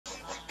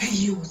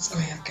Hey, what's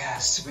going on,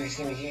 guys? Super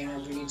here, and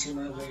I'm bringing you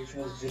my very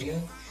first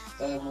video.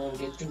 I want to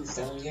get things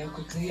down here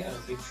quickly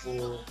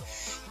before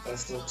I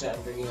start.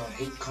 I'm bringing out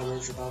hate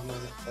comments about me.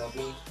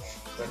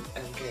 But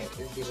okay,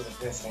 let's get to the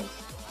first thing.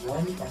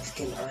 One, my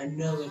skin. I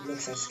know it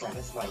looks like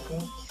Skywar's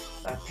Minecraft.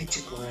 I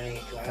pictured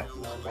my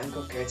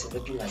Minecraft character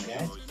looking like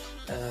that.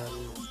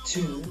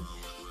 Two,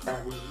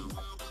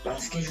 my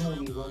schedule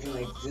will be working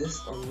like this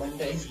on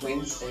Mondays,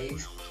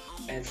 Wednesdays,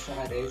 and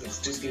Fridays.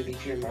 It's just gonna be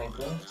pure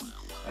Minecraft.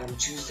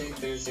 Tuesday,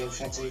 Thursday, and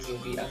Saturday is going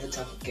to be other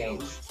type of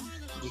games.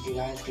 You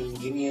guys can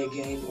give me a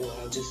game, or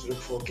I'll just look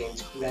for a game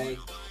to play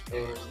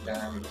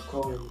and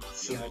record and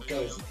see how it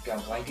goes. If you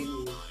guys like it,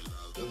 you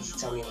can just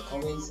tell me in the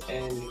comments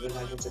and leave a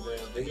like into the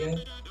video.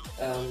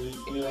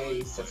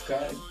 Anyway,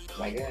 subscribe,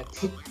 like that.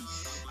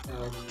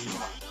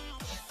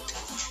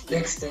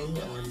 Next thing,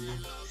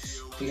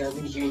 if you guys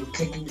been hearing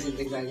clickings and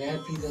things like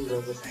that, please don't go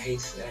with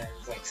hate and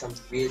like some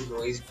weird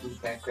noise in the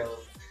background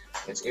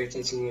that's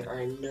irritating you.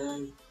 I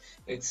know.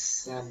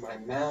 It's my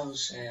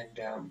mouse, and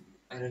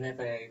I don't have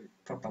a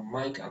proper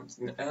mic.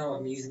 Now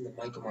I'm using the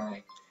mic on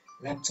my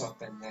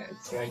laptop, and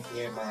it's right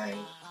near my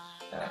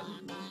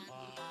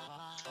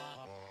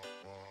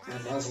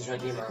mouse is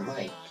right near my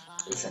mic.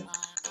 Listen,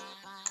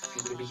 if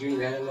you're gonna be hearing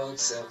that a lot,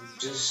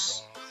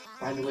 just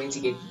find a way to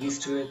get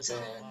used to it,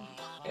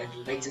 and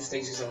in later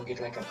stages I'll get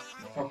like a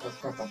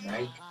proper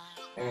mic,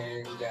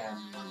 and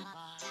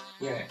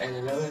yeah, and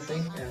another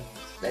thing,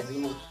 that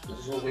little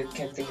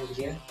webcam thing over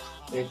here,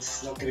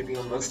 it's not going to be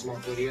on most of my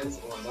videos,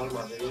 or a lot of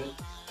my videos,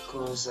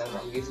 because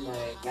I'm using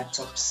my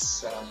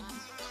laptop's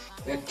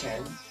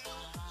webcam.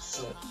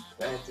 So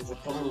there's a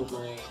problem with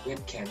my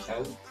webcam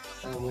though.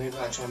 Whenever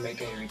I try to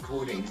make a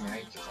recording,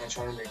 like if I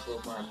try to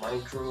record my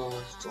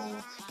Minecraft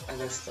or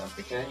other stuff,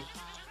 okay,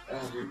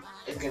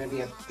 it's going to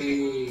be a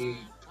big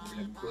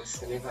problem, because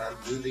whenever I'm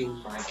moving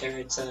my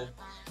character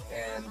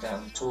and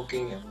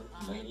talking and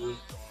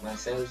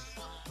myself,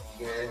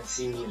 you're gonna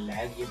see me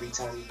lag every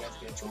time. You guys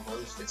get your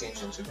most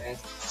attention to that.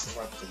 It's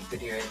not the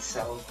video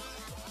itself.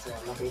 So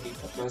I'm not gonna be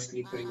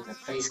mostly putting the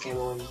face cam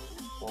on,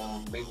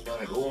 or maybe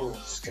not at all. I'm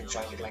just gonna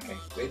try and get like a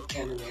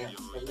webcam in there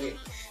from there.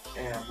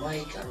 And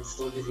mic, I'm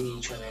still busy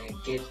trying to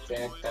get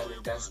that done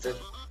and dusted,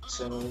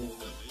 so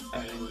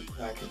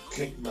I can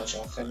click much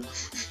often.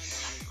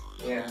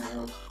 Yeah,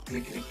 I'll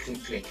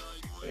click.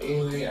 But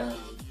anyway,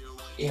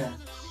 yeah.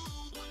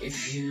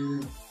 If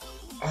you,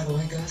 by the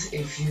way, guys,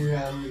 if you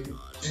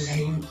just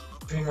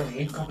putting on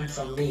hate comments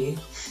on me,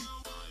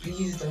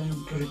 please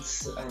don't put it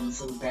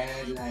so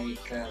bad,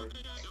 like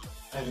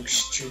I look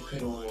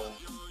stupid, or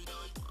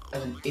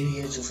I'm an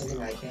idiot, or something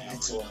like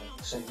that, or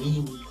some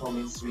mean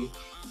comments to me.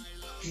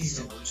 Please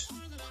don't.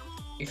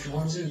 If you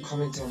want to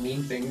comment on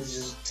mean things,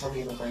 just tell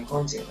me about my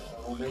content.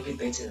 I will make it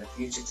better in a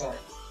future time.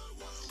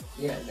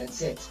 Yeah,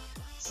 that's it.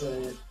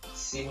 So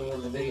see you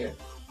in the video.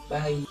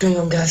 Bye. What's going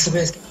on, guys?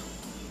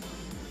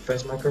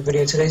 First micro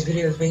video. Today's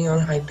video is being on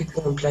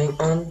hypixel and playing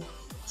on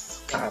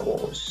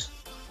skywars.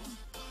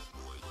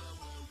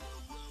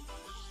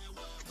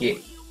 Yeah.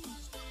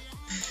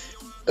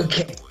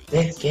 Okay,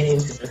 let's get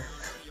into it.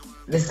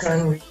 This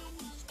time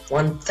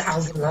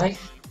 1,000 likes,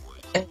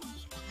 and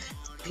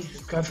please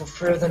subscribe for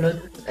further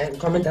notes and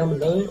comment down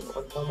below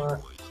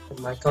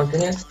on my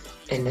content,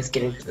 and let's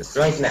get into this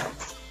right now.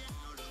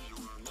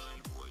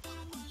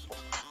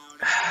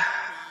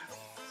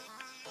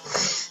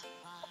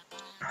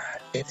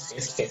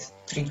 Yes.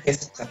 3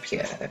 chests up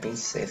here. That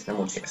means there's no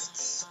more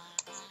chests.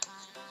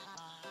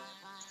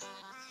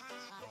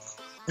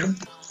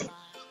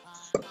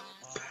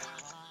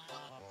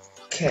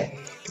 Okay,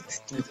 let's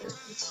do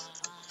this.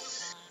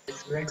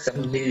 Let's wreck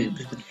some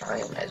noobs, which I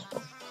am as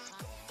well.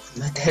 I'm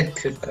not that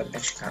good, but I'm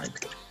actually kind of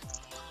good.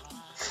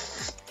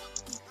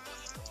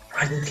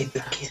 I will get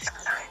lucky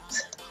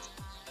sometimes.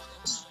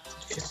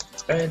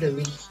 Just right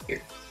over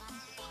here.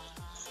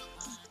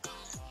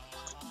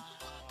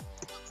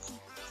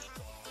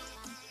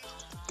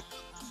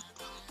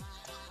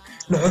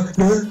 No.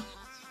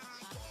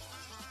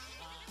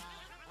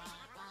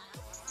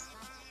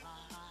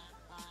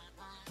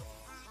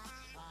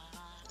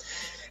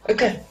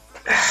 Okay.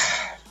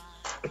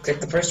 Looks like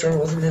the first one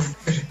wasn't as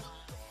good.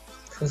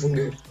 It wasn't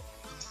good.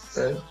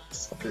 So,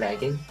 stop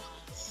lagging.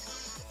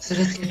 So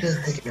let's get to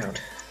the second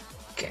round.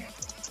 Okay.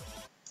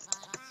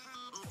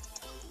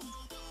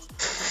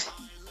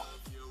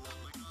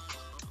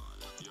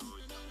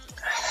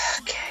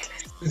 Okay,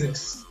 let's do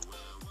this.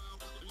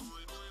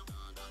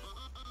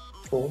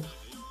 4,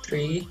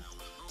 3,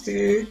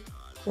 2,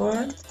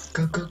 1,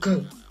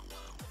 go.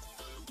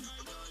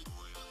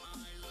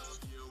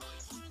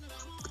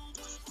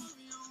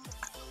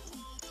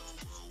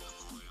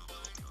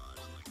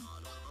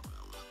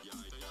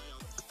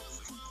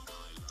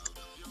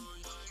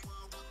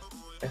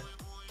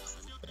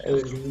 I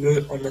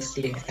was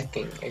honestly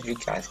hacking, as you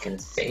guys can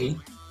see.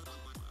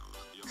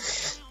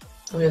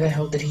 Where the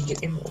hell did he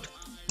get emerald?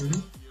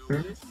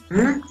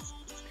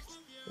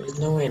 There's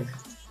no way in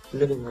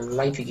living a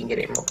life you can get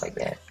emerald like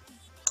that.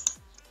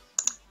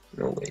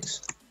 No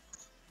ways.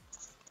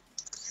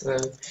 So,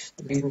 it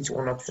leads me to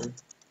one option.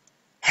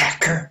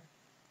 Hacker!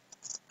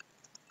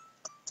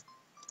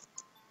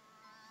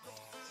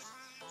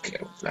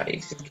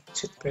 Nice,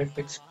 it's a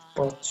perfect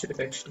spot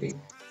to actually.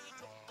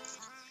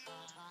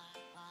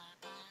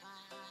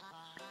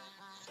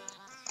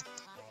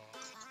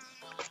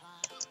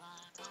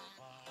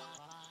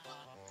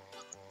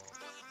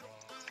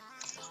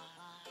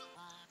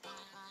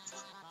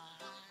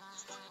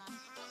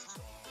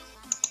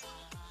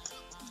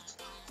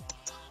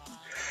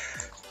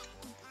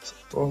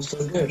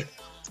 Also good.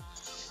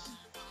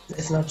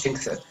 Let's not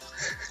jinx it.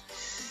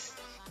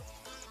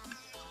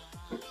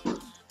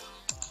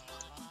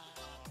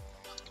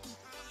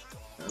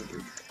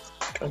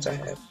 Once I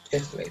have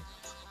chestplate.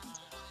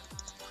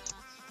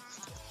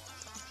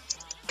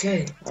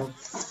 Okay, I'll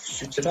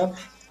shoot it up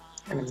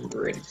and I'm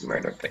ready to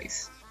murder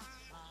face.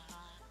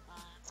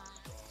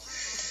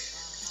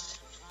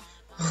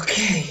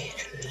 Okay,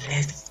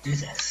 let's do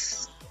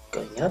this.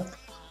 Going up.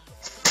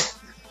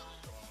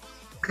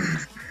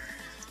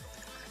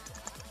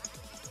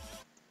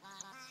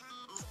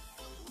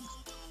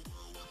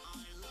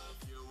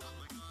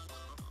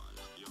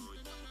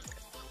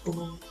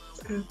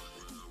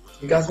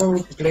 You guys want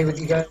me to play with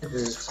you guys?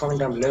 Just comment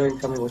down below and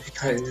tell me what you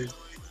guys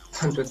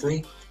want with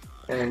me.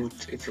 And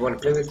if you want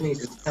to play with me,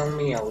 just tell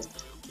me, I'll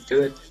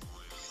do it.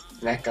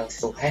 And that guy's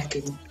still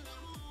hacking.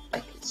 I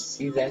can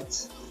see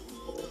that.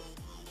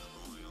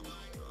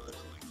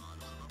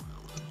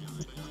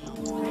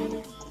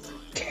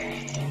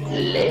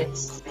 Okay,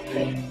 let's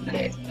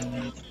play.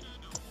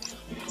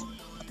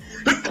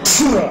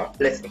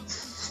 Bless me.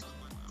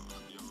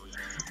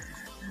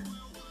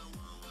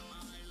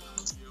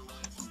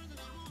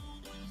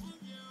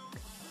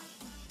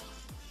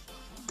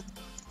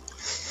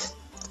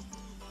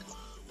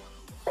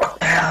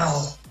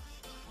 Ow!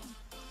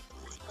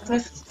 I don't know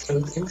if it's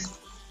killing things.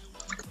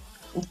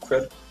 Oh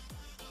crap.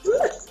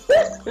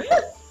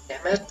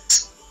 Damn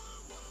it.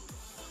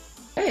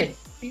 Hey,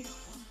 please.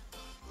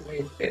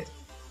 Wait a bit.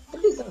 At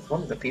least that's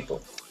one of the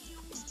people.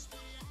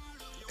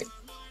 Okay,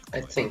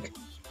 I think.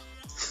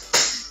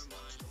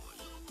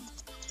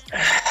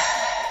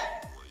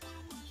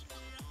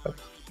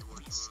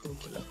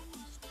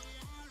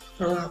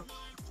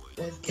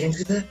 Let's get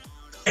into the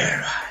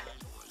air ride.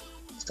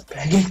 Stop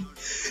lagging.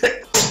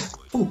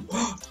 Ooh.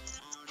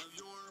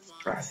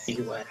 I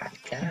see what I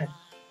got.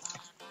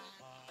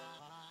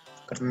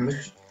 Got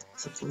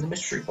something in the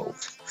mystery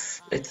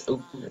box. Let's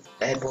open this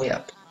bad boy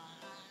up.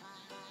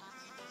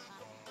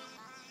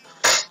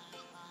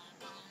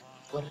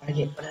 What did I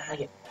get? What did I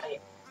get? What did I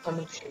get? Come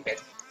and shake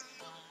it.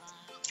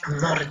 I'm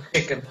not a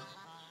chicken.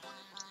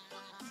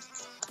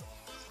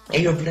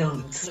 Hey, you're playing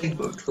on trade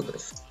mode for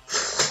this.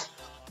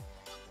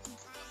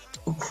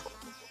 Oof.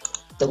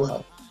 Double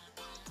help.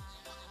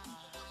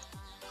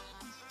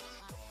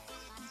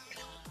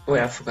 Wait,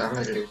 I forgot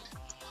how to loot.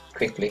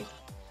 Quickly.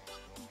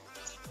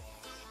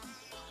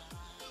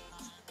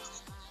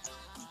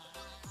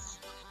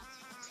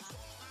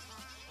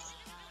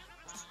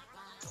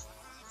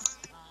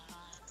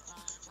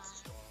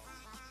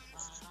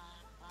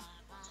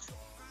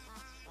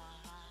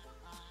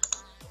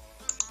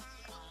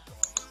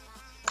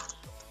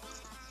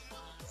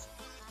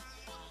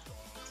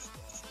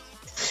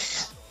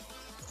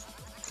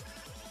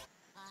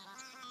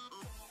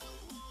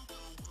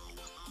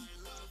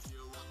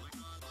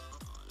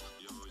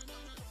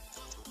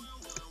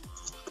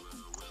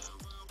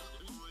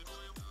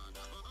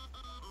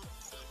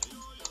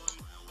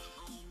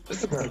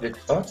 This is not a good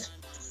spot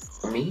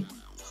for me.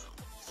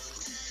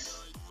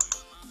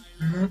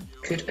 Not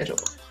good at all.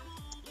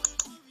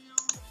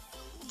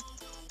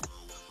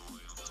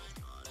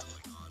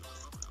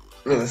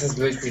 No, this is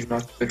literally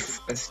not good.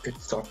 That's a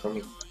good start for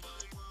me.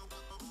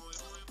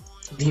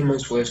 The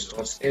most worst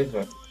starts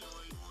ever.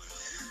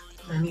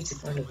 I need to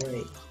find a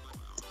way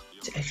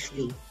to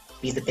actually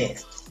be the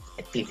best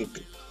at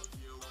PvP.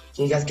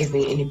 Can you guys give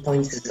me any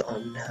pointers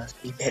on how to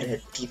be better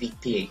at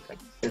PvP? Like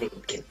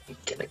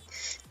killing.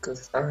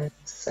 Because I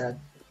suck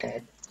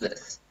at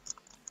this.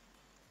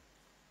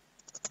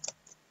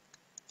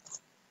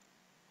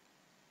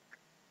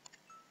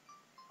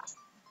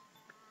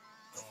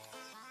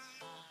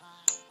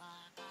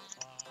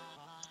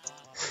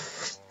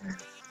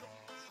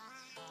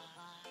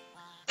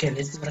 Okay,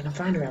 let's see what I can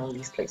find around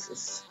these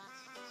places.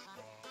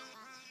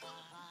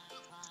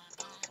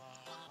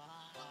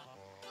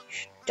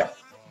 Stop.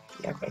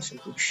 Yeah,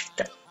 basically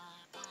stop.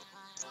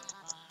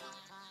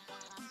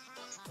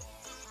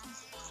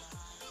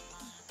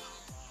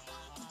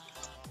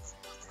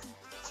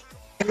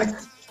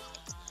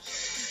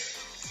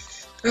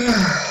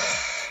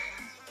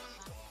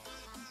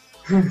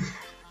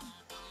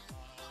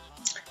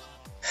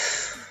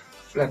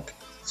 Look,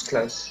 it's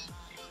close.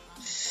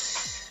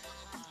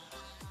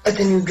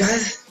 Okay, you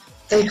guys,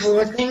 thanks for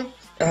watching.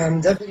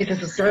 Don't forget to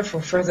subscribe for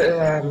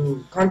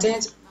further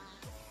content,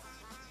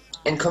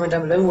 and comment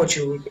down below what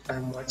you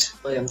what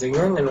I'm doing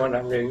wrong and what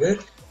I'm doing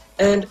good,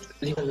 and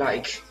leave a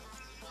like.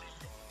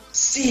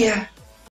 See ya.